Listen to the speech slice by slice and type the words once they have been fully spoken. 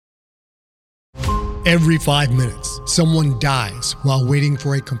Every 5 minutes, someone dies while waiting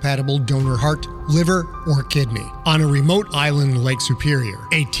for a compatible donor heart, liver, or kidney. On a remote island in Lake Superior,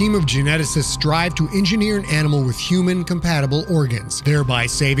 a team of geneticists strive to engineer an animal with human-compatible organs, thereby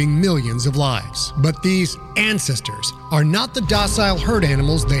saving millions of lives. But these ancestors are not the docile herd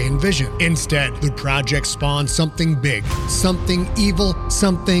animals they envision. Instead, the project spawns something big, something evil,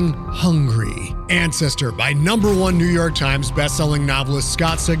 something hungry. Ancestor by #1 New York Times bestselling novelist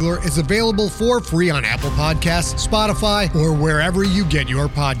Scott Sigler is available for free on Apple Podcasts, Spotify, or wherever you get your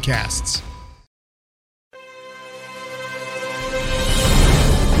podcasts.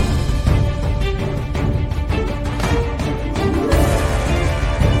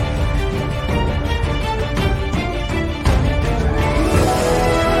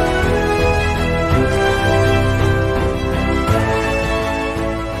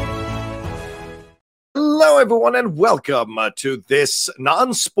 Hello, everyone, and welcome to this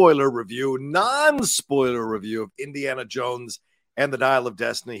non-spoiler review of Indiana Jones and the Dial of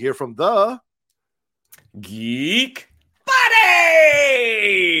Destiny here from the Geek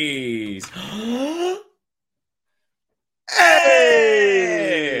Buddies.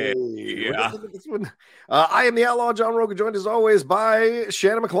 Hey! Yeah. I am the Outlaw John Rogan, joined as always by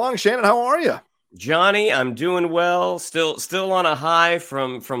Shannon McClung. Shannon, how are you? Johnny, I'm doing well. Still on a high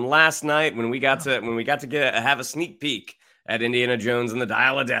from last night when we got to have a sneak peek at Indiana Jones and the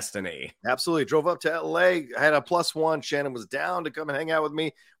Dial of Destiny. Absolutely. Drove up to LA, had a +1. Shannon was down to come and hang out with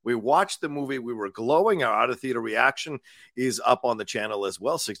me. We watched the movie. We were glowing. Our out-of-theater reaction is up on the channel as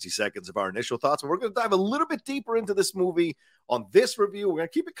well. 60 seconds of our initial thoughts. And we're going to dive a little bit deeper into this movie on this review. We're going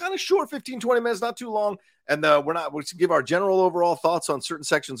to keep it kind of short, 15, 20 minutes, not too long. And we're going to give our general overall thoughts on certain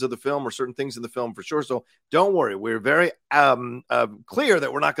sections of the film or certain things in the film for sure. So don't worry. We're very clear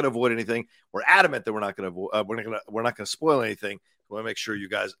that we're not going to avoid anything. We're adamant that we're not going to spoil anything. We want to make sure you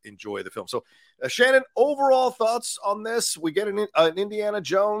guys enjoy the film. So, Shannon, overall thoughts on this? We get an Indiana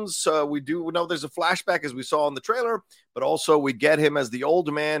Jones. We do know there's a flashback as we saw in the trailer, but also we get him as the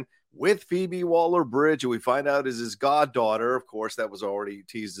old man with Phoebe Waller-Bridge, who we find out is his goddaughter. Of course, that was already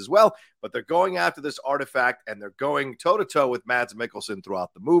teased as well. But they're going after this artifact, and they're going toe-to-toe with Mads Mikkelsen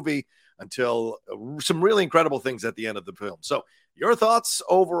throughout the movie until some really incredible things at the end of the film. So, your thoughts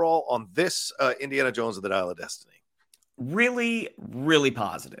overall on this Indiana Jones and the Dial of Destiny? Really, really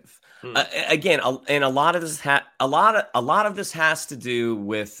positive. Again, and a lot of this has to do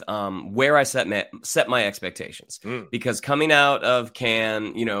with where I set my expectations. Because coming out of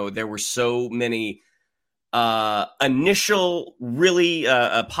Cannes, there were so many initial really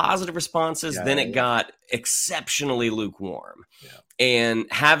positive responses. Then it got exceptionally lukewarm. Yeah. And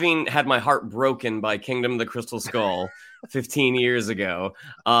having had my heart broken by Kingdom of the Crystal Skull 15 years ago,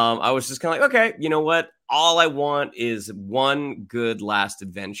 I was just kind of like, okay, you know what? All I want is one good last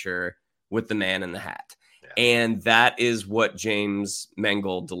adventure with the Man in the Hat. Yeah. And that is what James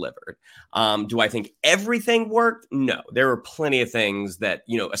Mangold delivered. Do I think everything worked? No. There are plenty of things that,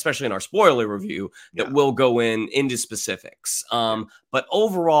 especially in our spoiler review, that will go into specifics. But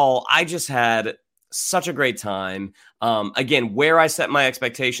overall, I just had such a great time. Again, where I set my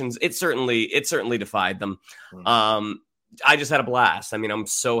expectations, it certainly defied them. I just had a blast. I mean, I'm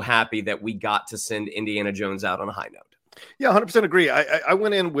so happy that we got to send Indiana Jones out on a high note. Yeah, 100% agree. I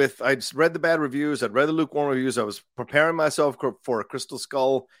went in with, I just read the bad reviews. I'd read the lukewarm reviews. I was preparing myself for a Crystal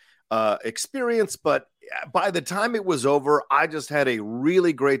Skull experience. But by the time it was over, I just had a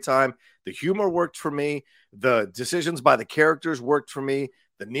really great time. The humor worked for me. The decisions by the characters worked for me.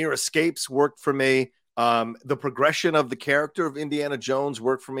 The near escapes worked for me. The progression of the character of Indiana Jones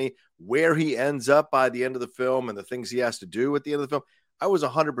worked for me. Where he ends up by the end of the film and the things he has to do at the end of the film, I was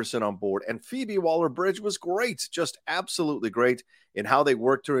 100% on board. And Phoebe Waller-Bridge was great, just absolutely great in how they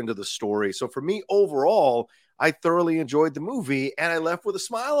worked her into the story. So for me, overall, I thoroughly enjoyed the movie, and I left with a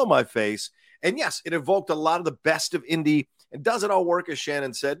smile on my face. And yes, it evoked a lot of the best of Indy. And does it all work, as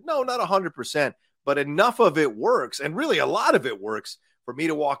Shannon said? No, not 100%, but enough of it works, and really a lot of it works, for me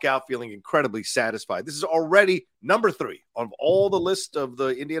to walk out feeling incredibly satisfied. This is already number 3 of all the list of the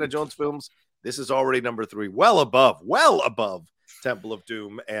Indiana Jones films. This is already number 3, well above Temple of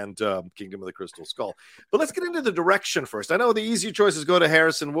Doom and Kingdom of the Crystal Skull. But let's get into the direction first. I know the easy choices go to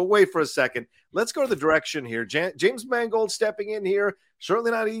Harrison. We'll wait for a second. Let's go to the direction here. James Mangold stepping in here.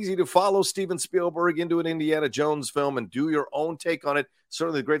 Certainly not easy to follow Steven Spielberg into an Indiana Jones film and do your own take on it.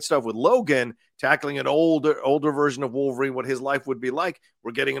 Certainly great stuff with Logan, tackling an older version of Wolverine, what his life would be like.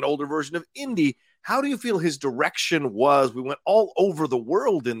 We're getting an older version of Indy. How do you feel his direction was? We went all over the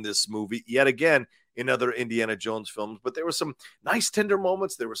world in this movie, yet again, in other Indiana Jones films, but there were some nice tender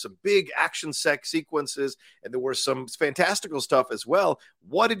moments. There were some big action sequences, and there were some fantastical stuff as well.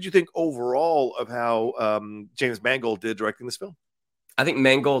 What did you think overall of how James Mangold did directing this film? I think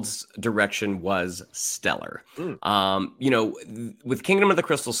Mangold's direction was stellar. With Kingdom of the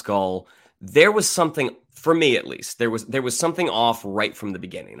Crystal Skull, there was something, for me at least, there was something off right from the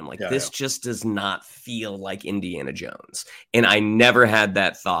beginning. I'm like, this just does not feel like Indiana Jones. And I never had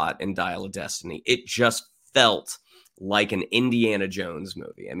that thought in Dial of Destiny. It just felt like an Indiana Jones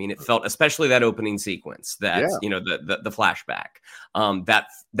movie. I mean, it felt, especially that opening sequence, that, the flashback,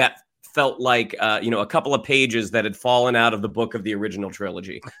 that felt like, a couple of pages that had fallen out of the book of the original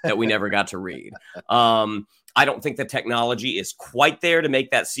trilogy that we never got to read. I don't think the technology is quite there to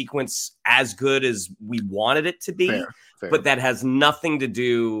make that sequence as good as we wanted it to be, fair. But that has nothing to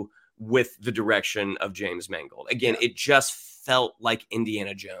do with the direction of James Mangold. Again, it just felt like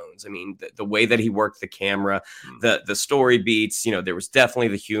Indiana Jones. I mean, the way that he worked the camera, the story beats, there was definitely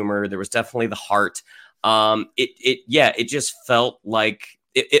the humor, there was definitely the heart. It just felt like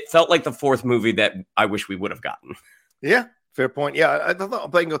it felt like the fourth movie that I wish we would have gotten. Yeah. Fair point. Yeah, I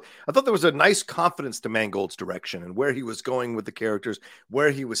thought there was a nice confidence to Mangold's direction and where he was going with the characters,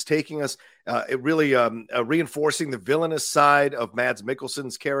 where he was taking us. It really reinforcing the villainous side of Mads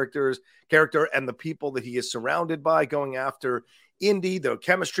Mikkelsen's character and the people that he is surrounded by, going after Indy, the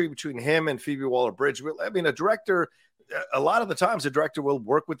chemistry between him and Phoebe Waller-Bridge. I mean, a director, a lot of the times, a director will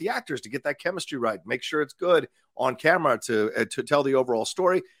work with the actors to get that chemistry right, make sure it's good on camera to tell the overall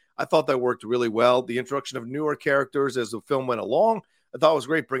story. I thought that worked really well. The introduction of newer characters as the film went along, I thought was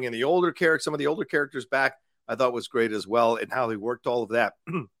great. Bringing some of the older characters back, I thought was great as well, and how he worked all of that.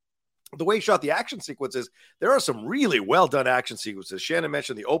 The way he shot the action sequences, there are some really well done action sequences. Shannon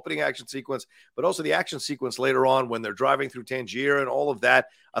mentioned the opening action sequence, but also the action sequence later on when they're driving through Tangier and all of that.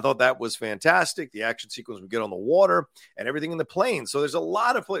 I thought that was fantastic. The action sequence we get on the water and everything in the planes. So there's a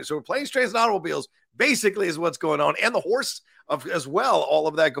lot of planes. So planes, trains, and automobiles basically is what's going on, and the horse as well. All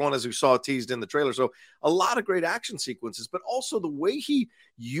of that going, as we saw teased in the trailer. So a lot of great action sequences, but also the way he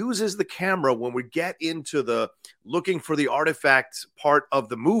uses the camera when we get into the looking for the artifact part of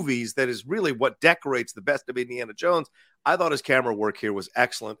the movies, that is really what decorates the best of Indiana Jones. I thought his camera work here was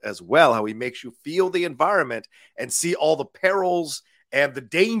excellent as well, how he makes you feel the environment and see all the perils and the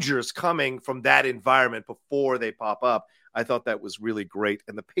dangers coming from that environment before they pop up. I thought that was really great.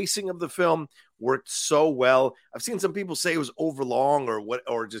 And the pacing of the film worked so well. I've seen some people say it was overlong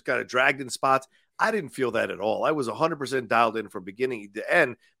or just kind of dragged in spots. I didn't feel that at all. I was 100% dialed in from beginning to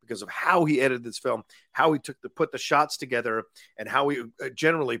end because of how he edited this film, how he put the shots together, and how he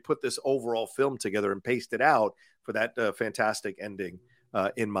generally put this overall film together and paced it out for that fantastic ending.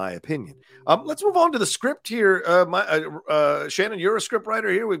 In my opinion. Let's move on to the script here. Shannon, you're a script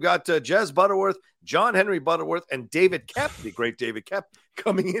writer here. We've got Jez Butterworth, John Henry Butterworth, and David Koepp, the great David Koepp,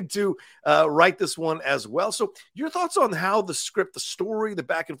 coming in to write this one as well. So your thoughts on how the script, the story, the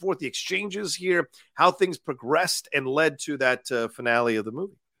back and forth, the exchanges here, how things progressed and led to that finale of the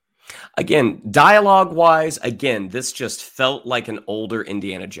movie? Again, dialogue-wise, this just felt like an older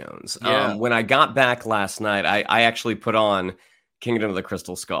Indiana Jones. Yeah. When I got back last night, I actually put on Kingdom of the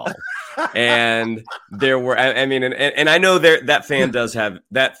Crystal Skull, and there were, and I know that film does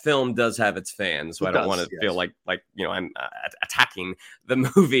have its fans, so I don't want to feel like I'm attacking the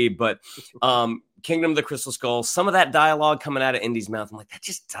movie, but Kingdom of the Crystal Skull, some of that dialogue coming out of Indy's mouth, I'm like, that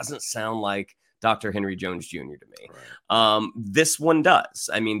just doesn't sound like Dr. Henry Jones Jr. to me. Right. This one does.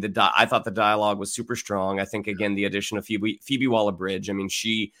 I mean, I thought the dialogue was super strong. I think, again, the addition of Phoebe Waller-Bridge, I mean,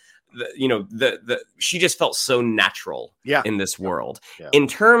 she just felt so natural in this world. Yeah. In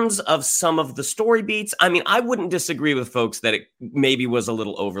terms of some of the story beats, I mean, I wouldn't disagree with folks that it maybe was a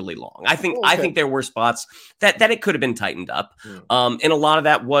little overly long. I think there were spots that it could have been tightened up. And a lot of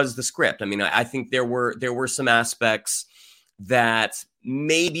that was the script. I mean, I think there were some aspects that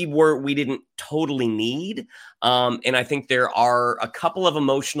maybe we didn't totally need. And I think there are a couple of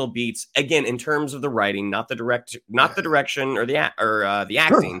emotional beats, again, in terms of the writing, not the direction or the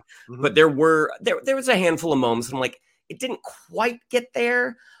acting, but there was a handful of moments and I'm like, it didn't quite get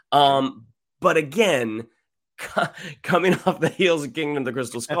there. But again, coming off the heels of Kingdom of the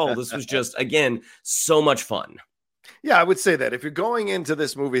Crystal Skull, this was just, again, so much fun. Yeah, I would say that if you're going into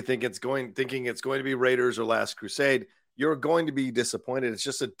this movie thinking it's going to be Raiders or Last Crusade, you're going to be disappointed. It's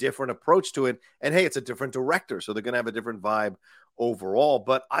just a different approach to it. And hey, it's a different director, so they're going to have a different vibe overall.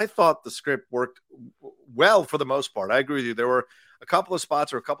 But I thought the script worked well for the most part. I agree with you. There were a couple of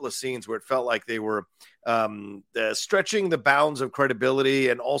spots or a couple of scenes where it felt like they were stretching the bounds of credibility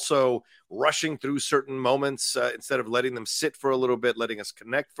and also rushing through certain moments instead of letting them sit for a little bit, letting us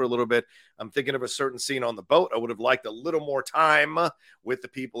connect for a little bit. I'm thinking of a certain scene on the boat. I would have liked a little more time with the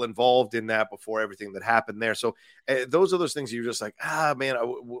people involved in that before everything that happened there. So those are those things you're just like, man, I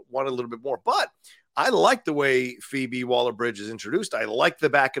want a little bit more. But I like the way Phoebe Waller-Bridge is introduced. I like the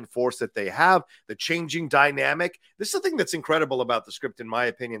back and forth that they have, the changing dynamic. This is the thing that's incredible about the script, in my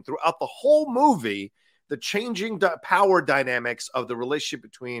opinion. Throughout the whole movie, the changing power dynamics of the relationship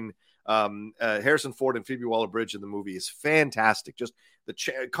between Harrison Ford and Phoebe Waller-Bridge in the movie is fantastic. Just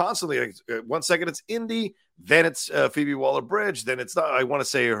constantly, 1 second it's Indy, then it's Phoebe Waller-Bridge, then it's I want to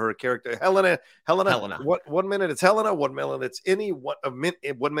say her character Helena. 1 minute it's Helena, 1 minute it's Indy, 1 minute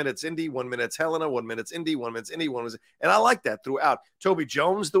it's Indy, 1 minute it's Helena, 1 minute it's Indy, 1 minute it's Indy, and I like that throughout. Toby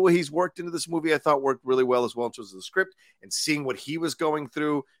Jones, the way he's worked into this movie, I thought worked really well as well in terms of the script and seeing what he was going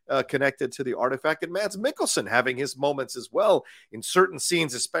through connected to the artifact, and Mads Mikkelsen having his moments as well in certain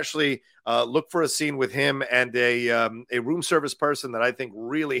scenes, especially look for a scene with him and a room service person that I think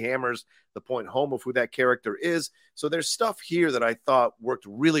really hammers the point home of who that character is. So there's stuff here that I thought worked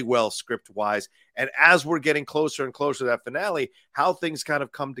really well script-wise. And as we're getting closer and closer to that finale, how things kind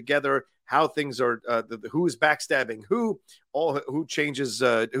of come together, how things are, who's backstabbing who changes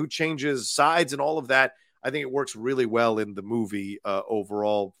sides and all of that. I think it works really well in the movie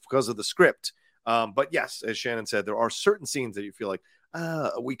overall because of the script. But yes, as Shannon said, there are certain scenes that you feel like,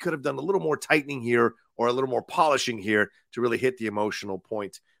 we could have done a little more tightening here or a little more polishing here to really hit the emotional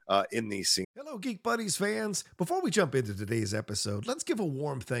point in these scenes. Hello, Geek Buddies fans. Before we jump into today's episode, let's give a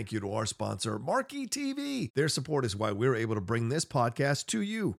warm thank you to our sponsor, Marquee TV. Their support is why we're able to bring this podcast to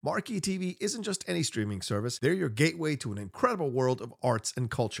you. Marquee TV isn't just any streaming service. They're your gateway to an incredible world of arts and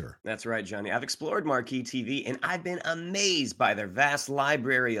culture. That's right, Johnny. I've explored Marquee TV, and I've been amazed by their vast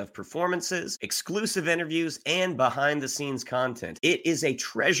library of performances, exclusive interviews, and behind-the-scenes content. It is a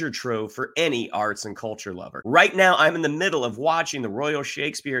treasure trove for any arts and culture lover. Right now, I'm in the middle of watching the Royal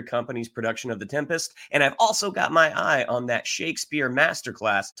Shakespeare Company's production of The Tempest, and I've also got my eye on that Shakespeare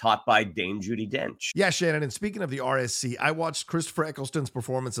masterclass taught by Dame Judi Dench. Yeah, Shannon, and speaking of the RSC, I watched Christopher Eccleston's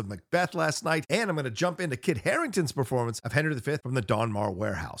performance of Macbeth last night, and I'm going to jump into Kit Harington's performance of Henry V from the Donmar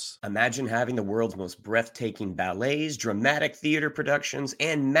Warehouse. Imagine having the world's most breathtaking ballets, dramatic theater productions,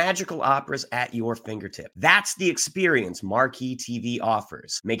 and magical operas at your fingertip. That's the experience Marquee TV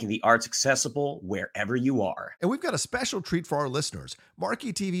offers, making the arts accessible wherever you are. And we've got a special treat for our listeners.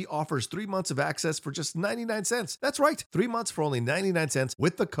 Marquee TV offers 3 months of access for just 99 cents. That's right, 3 months for only 99 cents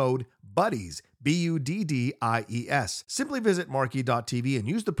with the code BUDDIES, BUDDIES. Simply visit marquee.tv and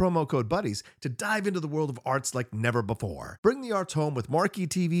use the promo code BUDDIES to dive into the world of arts like never before. Bring the arts home with Marquee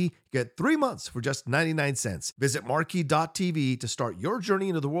TV. Get 3 months for just 99 cents. Visit marquee.tv to start your journey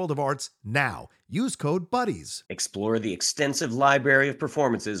into the world of arts now. Use code BUDDIES. Explore the extensive library of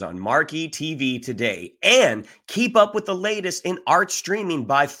performances on Marquee TV today and keep up with the latest in art streaming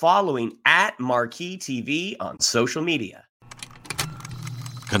by following @Marquee TV on social media.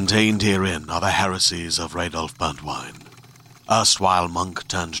 Contained herein are the heresies of Radolf Burntwine, erstwhile monk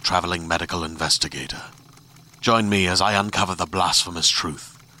turned traveling medical investigator. Join me as I uncover the blasphemous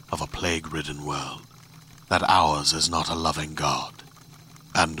truth of a plague-ridden world, that ours is not a loving God,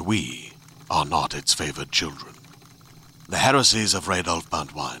 and we are not its favored children. The heresies of Radolf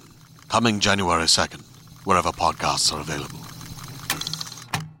Burntwine, coming January 2nd, wherever podcasts are available.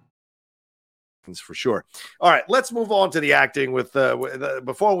 For sure. All right, let's move on to the acting.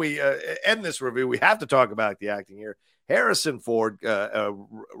 Before we end this review, we have to talk about the acting here. Harrison Ford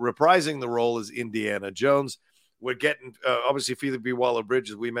reprising the role as Indiana Jones. We're getting obviously Phoebe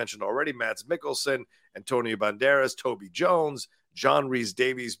Waller-Bridge, as we mentioned already, Mads Mikkelsen, Antonio Banderas, Toby Jones, John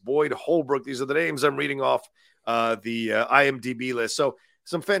Rhys-Davies, Boyd Holbrook. These are the names I'm reading off the IMDb list. So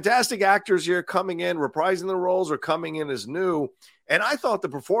some fantastic actors here coming in, reprising the roles or coming in as new. And I thought the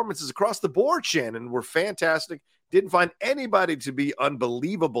performances across the board, Shannon, were fantastic. Didn't find anybody to be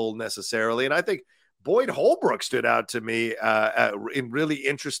unbelievable necessarily. And I think Boyd Holbrook stood out to me in really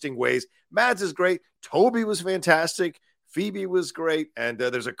interesting ways. Mads is great. Toby was fantastic. Phoebe was great. And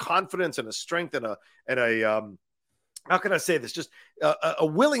there's a confidence and a strength and a how can I say this? Just a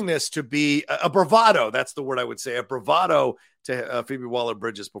willingness to be a bravado. That's the word I would say. A bravado to Phoebe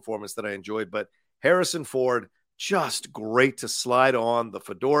Waller-Bridge's performance that I enjoyed. But Harrison Ford, just great to slide on the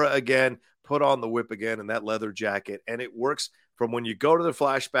fedora again, put on the whip again, and that leather jacket. And it works from when you go to the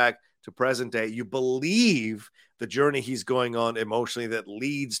flashback to present day. You believe the journey he's going on emotionally that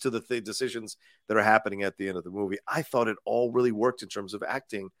leads to the decisions that are happening at the end of the movie. I thought it all really worked in terms of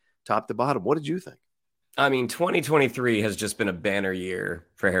acting top to bottom. What did you think? I mean, 2023 has just been a banner year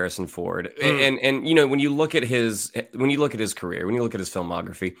for Harrison Ford, and when you look at his career, when you look at his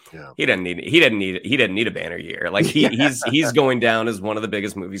filmography, he didn't need a banner year. Like he's going down as one of the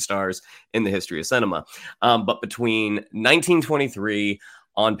biggest movie stars in the history of cinema. But between 1923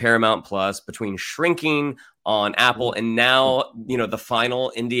 on Paramount Plus, between Shrinking on Apple, and now the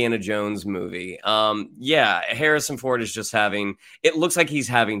final Indiana Jones movie, Harrison Ford is just it looks like he's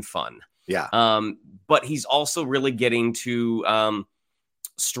having fun. Yeah. But he's also really getting to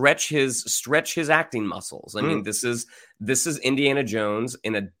stretch his acting muscles. I mean, this is Indiana Jones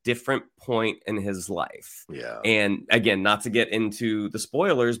in a different point in his life. Yeah. And again, not to get into the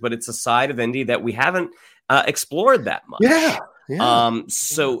spoilers, but it's a side of Indy that we haven't explored that much. Yeah.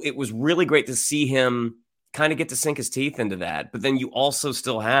 So it was really great to see him kind of get to sink his teeth into that. But then you also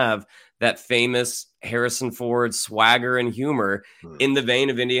still have that famous Harrison Ford swagger and humor in the vein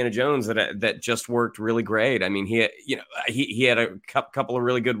of Indiana Jones that just worked really great. I mean, he had a couple of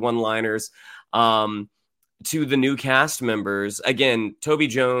really good one-liners. To the new cast members, again, Toby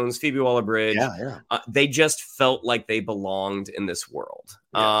Jones, Phoebe Waller-Bridge, they just felt like they belonged in this world.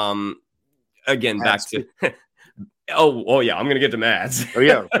 Again, back to Oh yeah, I'm gonna get to Mads. Oh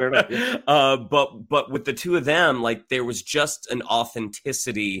yeah, fair enough. Yeah. But with the two of them, like there was just an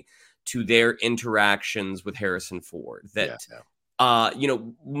authenticity to their interactions with Harrison Ford that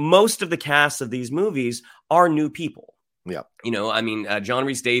most of the cast of these movies are new people. Yeah. I mean, John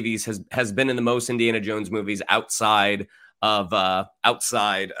Rhys Davies has been in the most Indiana Jones movies outside of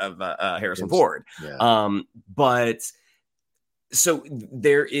Harrison Ford. Yeah. But so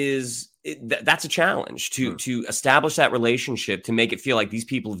there is. That's a challenge to establish that relationship, to make it feel like these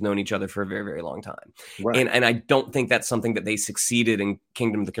people have known each other for a very, very long time. Right. And I don't think that's something that they succeeded in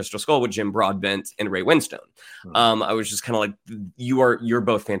Kingdom of the Crystal Skull with Jim Broadbent and Ray Winstone. I was just kind of like, you're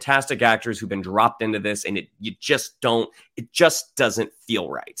both fantastic actors who've been dropped into this, and it just doesn't feel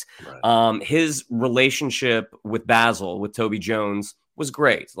right. His relationship with Basil, with Toby Jones, was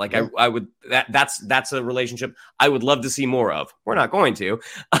great. Like I would, that's a relationship I would love to see more of. We're not going to,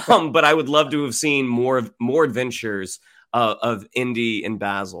 but I would love to have seen more adventures of Indy and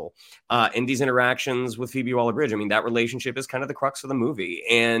Basil. Indy's interactions with Phoebe Waller-Bridge. I mean, that relationship is kind of the crux of the movie,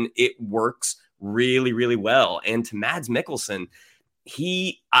 and it works really, really well. And to Mads Mikkelsen,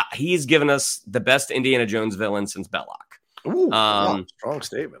 he's given us the best Indiana Jones villain since Belloc. Ooh, strong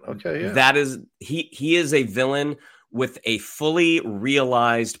statement. Okay, yeah. That is, he is a villain with a fully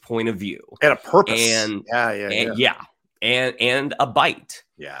realized point of view and a purpose, and a bite.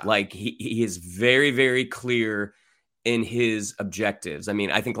 Yeah, like he is very, very clear in his objectives. I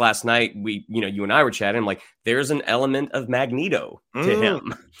mean, I think last night you and I were chatting. Like, there's an element of Magneto to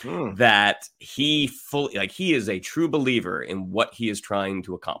him that he is a true believer in what he is trying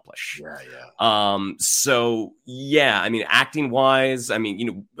to accomplish. So I mean, acting wise, I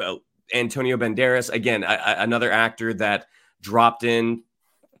mean, Antonio Banderas, again, another actor that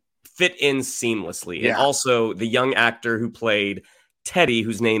fit in seamlessly. And also the young actor who played Teddy,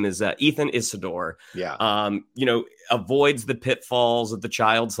 whose name is Ethan Isidore, avoids the pitfalls of the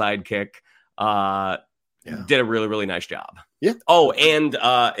child sidekick. Did a really, really nice job. Yeah. Oh,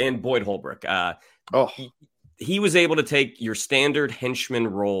 and Boyd Holbrook. He was able to take your standard henchman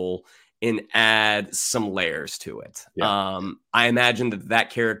role and add some layers to it. I imagine that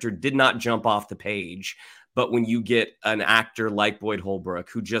character did not jump off the page, but when you get an actor like Boyd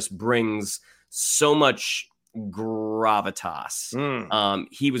Holbrook, who just brings so much gravitas,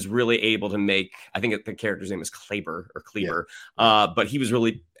 he was really able to make, I think the character's name is Kleber, but he was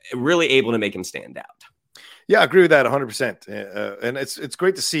really, really able to make him stand out. Yeah, I agree with that 100%. And it's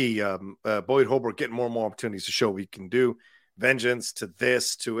great to see Boyd Holbrook getting more and more opportunities to show what he can do. Vengeance to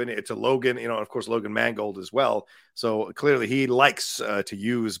this to Logan, of course, Logan Mangold as well. So clearly he likes to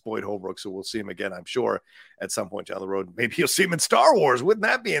use Boyd Holbrook. So we'll see him again, I'm sure, at some point down the road. Maybe you'll see him in Star Wars. Wouldn't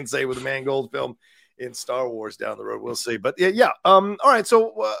that be insane with a Mangold film in Star Wars down the road? We'll see. But all right.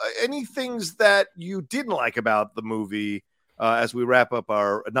 So any things that you didn't like about the movie as we wrap up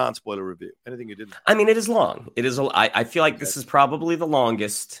our non-spoiler review? Anything you didn't? I mean, it is long. I feel like this is probably the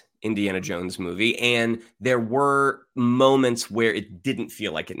longest Indiana Jones movie, and there were moments where it didn't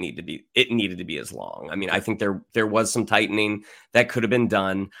feel like it needed to be as long. I mean, I think there was some tightening that could have been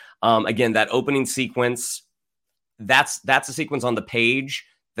done. Again, that opening sequence, that's a sequence on the page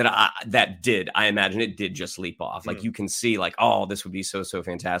that I imagine it did just leap off. Like, you can see like, oh, this would be so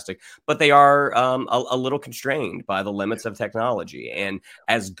fantastic, but they are a little constrained by the limits of technology. And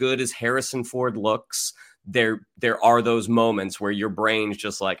as good as Harrison Ford looks, there are those moments where your brain's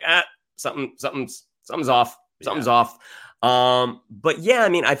just like, something's off. Something's off. But yeah, I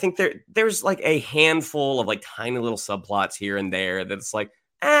mean, I think there's like a handful of like tiny little subplots here and there that's like,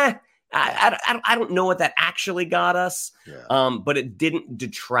 I don't know what that actually got us. Yeah. But it didn't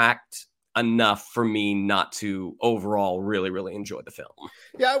detract enough for me not to overall really, really enjoy the film.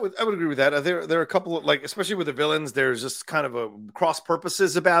 Yeah, I would agree with that. There are a couple of, like, especially with the villains, there's just kind of a cross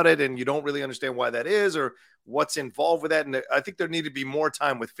purposes about it, and you don't really understand why that is or what's involved with that. And I think there needed to be more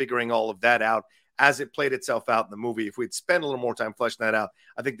time with figuring all of that out as it played itself out in the movie. If we'd spent a little more time fleshing that out,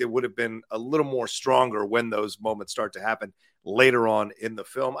 I think they would have been a little more stronger when those moments start to happen later on in the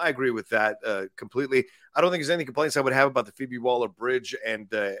film. I agree with that completely. I don't think there's any complaints I would have about the Phoebe Waller-Bridge and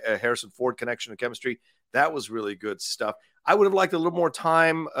Harrison Ford connection and chemistry. That was really good stuff. I would have liked a little more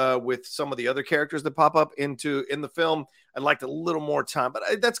time with some of the other characters that pop up in the film. I'd liked a little more time, but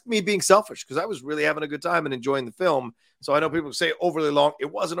that's me being selfish because I was really having a good time and enjoying the film. So I know people say overly long.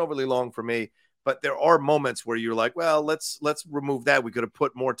 It wasn't overly long for me, but there are moments where you're like, well, let's remove that. We could have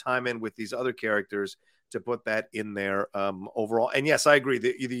put more time in with these other characters to put that in there overall. And yes, I agree.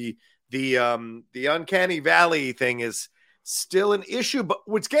 The uncanny valley thing is still an issue, but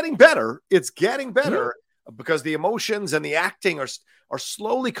it's getting better. It's getting better because the emotions and the acting are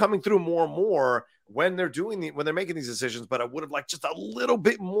slowly coming through more and more when they're making these decisions. But I would have liked just a little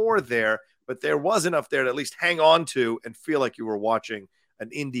bit more there, but there was enough there to at least hang on to and feel like you were watching an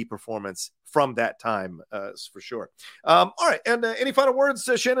indie performance from that time, for sure. All right. And any final words,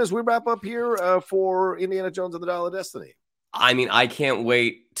 Shannon, as we wrap up here for Indiana Jones and the Dial of Destiny? I mean, I can't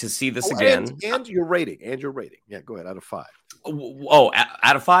wait to see this again. And your rating. Yeah, go ahead. Out of 5.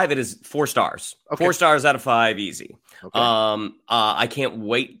 Out of 5, it is 4 stars. Okay. 4 stars out of 5, easy. Okay. I can't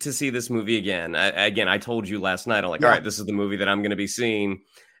wait to see this movie again. I told you last night, I'm like, all right, this is the movie that I'm going to be seeing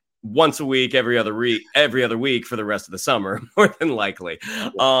once a week, every other week for the rest of the summer, more than likely.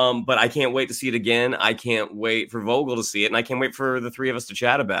 But I can't wait to see it again. I can't wait for Vogel to see it, and I can't wait for the three of us to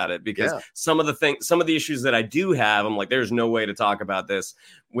chat about it because some of the issues that I do have, I'm like, there's no way to talk about this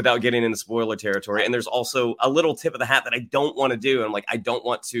without getting into spoiler territory. And there's also a little tip of the hat that I don't want to do. I'm like, I don't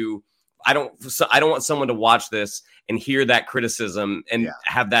want someone to watch this and hear that criticism and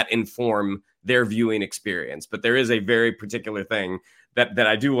have that inform their viewing experience. But there is a very particular thing that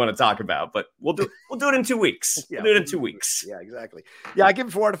I do want to talk about, but we'll do it in 2 weeks. We'll do it in 2 weeks. Yeah, exactly. Yeah, I give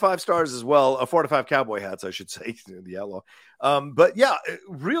it 4 out of 5 stars as well. 4 out of 5 cowboy hats, I should say, the yellow. But yeah, it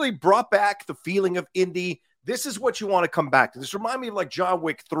really brought back the feeling of indie. This is what you want to come back to. This reminded me of like John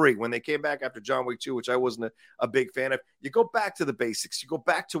Wick 3 when they came back after John Wick 2, which I wasn't a big fan of. You go back to the basics. You go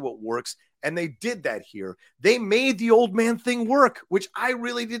back to what works. And they did that here. They made the old man thing work, which I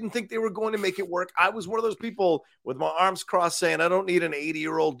really didn't think they were going to make it work. I was one of those people with my arms crossed saying, I don't need an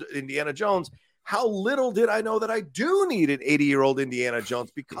 80-year-old Indiana Jones. How little did I know that I do need an 80-year-old Indiana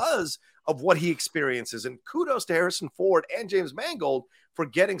Jones because of what he experiences. And kudos to Harrison Ford and James Mangold for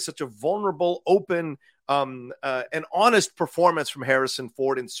getting such a vulnerable, open, an honest performance from Harrison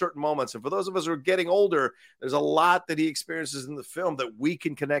Ford in certain moments. And for those of us who are getting older, there's a lot that he experiences in the film that we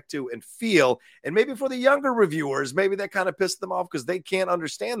can connect to and feel. And maybe for the younger reviewers, maybe that kind of pissed them off because they can't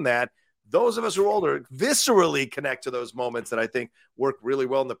understand that. Those of us who are older viscerally connect to those moments that I think work really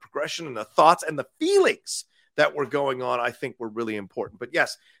well in the progression and the thoughts and the feelings that were going on, I think were really important. But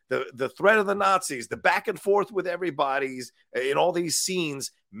yes, the threat of the Nazis, the back and forth with everybody's in all these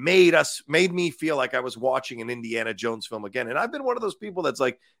scenes made me feel like I was watching an Indiana Jones film again. And I've been one of those people that's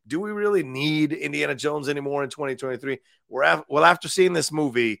like, do we really need Indiana Jones anymore in 2023? Well, after seeing this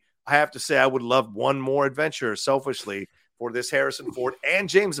movie, I have to say I would love one more adventure selfishly for this Harrison Ford and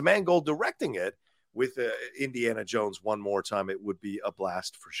James Mangold directing it with Indiana Jones one more time. It would be a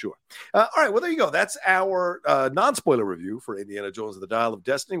blast for sure. All right, well, there you go. That's our non-spoiler review for Indiana Jones and the Dial of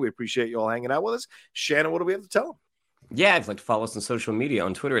Destiny. We appreciate you all hanging out with us. Shannon, what do we have to tell them? Yeah, if you'd like to follow us on social media,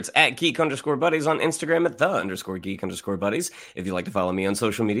 on Twitter, it's @geek_buddies, on Instagram at _geek_buddies. If you'd like to follow me on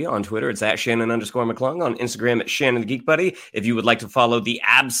social media, on Twitter, it's @Shannon_McClung, on Instagram at Shannon the Geek Buddy. If you would like to follow the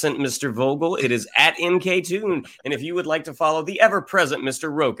absent Mr. Vogel, it is @MKToon. And if you would like to follow the ever-present Mr.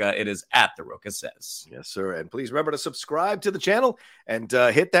 Roca, it is @TheRocaSays. Yes, sir. And please remember to subscribe to the channel and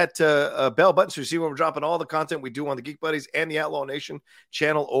hit that bell button so you see when we're dropping all the content we do on the Geek Buddies and the Outlaw Nation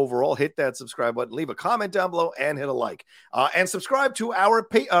channel overall. Hit that subscribe button, leave a comment down below, and hit a like. And subscribe to our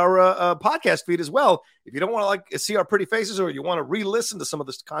podcast feed as well. If you don't want to see our pretty faces or you want to re-listen to some of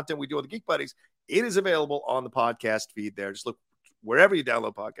this content we do with the Geek Buddies, it is available on the podcast feed there. Just look wherever you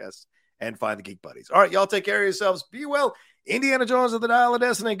download podcasts and find the Geek Buddies. All right, y'all take care of yourselves. Be well. Indiana Jones and the Dial of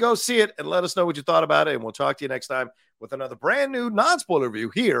Destiny. Go see it and let us know what you thought about it. And we'll talk to you next time with another brand new non-spoiler review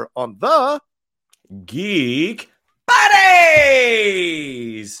here on the Geek Buddies.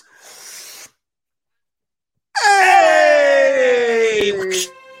 Hey!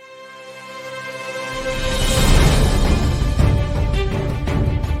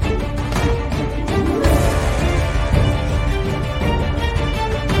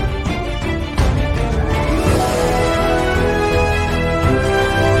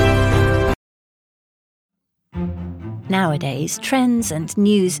 Nowadays, trends and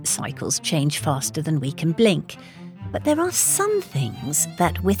news cycles change faster than we can blink. But there are some things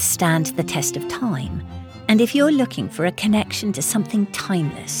that withstand the test of time. And if you're looking for a connection to something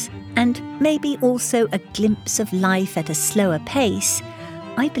timeless, and maybe also a glimpse of life at a slower pace,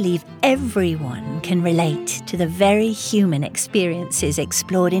 I believe everyone can relate to the very human experiences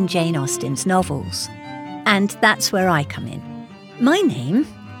explored in Jane Austen's novels. And that's where I come in. My name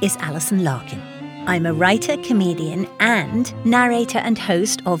is Alison Larkin. I'm a writer, comedian, and narrator and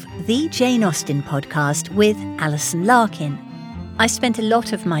host of the Jane Austen podcast with Alison Larkin. I spent a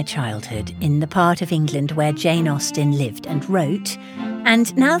lot of my childhood in the part of England where Jane Austen lived and wrote,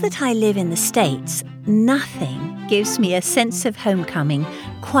 and now that I live in the States, nothing gives me a sense of homecoming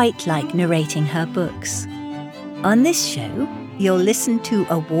quite like narrating her books. On this show, you'll listen to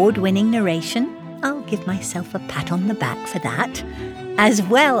award-winning narration. I'll give myself a pat on the back for that, as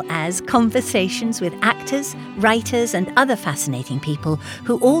well as conversations with actors, writers, and other fascinating people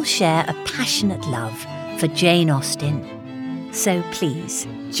who all share a passionate love for Jane Austen. So please,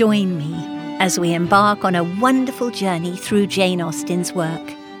 join me as we embark on a wonderful journey through Jane Austen's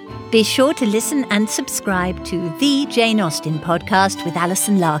work. Be sure to listen and subscribe to the Jane Austen podcast with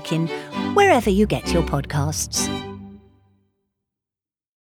Alison Larkin, wherever you get your podcasts.